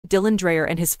Dylan Dreyer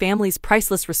and his family's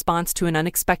priceless response to an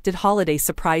unexpected holiday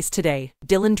surprise today.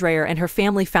 Dylan Dreyer and her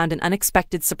family found an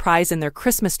unexpected surprise in their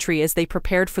Christmas tree as they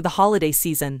prepared for the holiday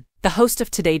season. The host of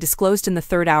Today disclosed in the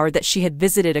third hour that she had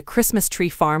visited a Christmas tree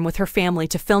farm with her family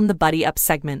to film the Buddy Up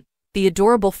segment. The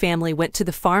adorable family went to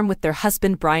the farm with their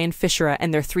husband Brian Fisher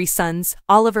and their 3 sons,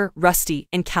 Oliver, Rusty,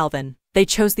 and Calvin. They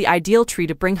chose the ideal tree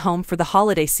to bring home for the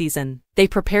holiday season. They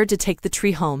prepared to take the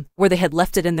tree home, where they had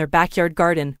left it in their backyard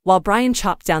garden, while Brian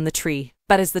chopped down the tree.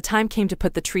 But as the time came to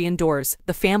put the tree indoors,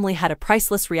 the family had a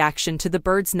priceless reaction to the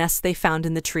bird's nest they found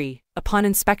in the tree. Upon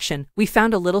inspection, we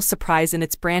found a little surprise in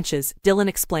its branches, Dylan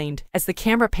explained, as the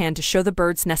camera panned to show the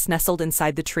bird's nest nestled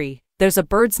inside the tree. "There's a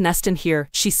bird's nest in here,"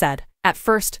 she said. At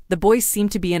first, the boys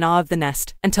seemed to be in awe of the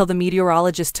nest, until the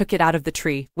meteorologist took it out of the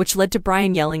tree, which led to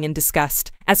Brian yelling in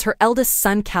disgust, as her eldest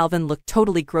son Calvin looked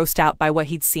totally grossed out by what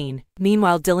he'd seen.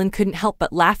 Meanwhile, Dylan couldn't help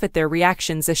but laugh at their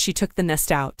reactions as she took the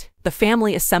nest out. The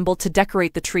family assembled to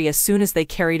decorate the tree as soon as they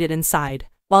carried it inside.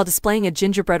 While displaying a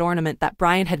gingerbread ornament that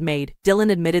Brian had made,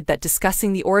 Dylan admitted that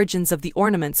discussing the origins of the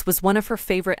ornaments was one of her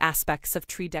favorite aspects of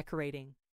tree decorating.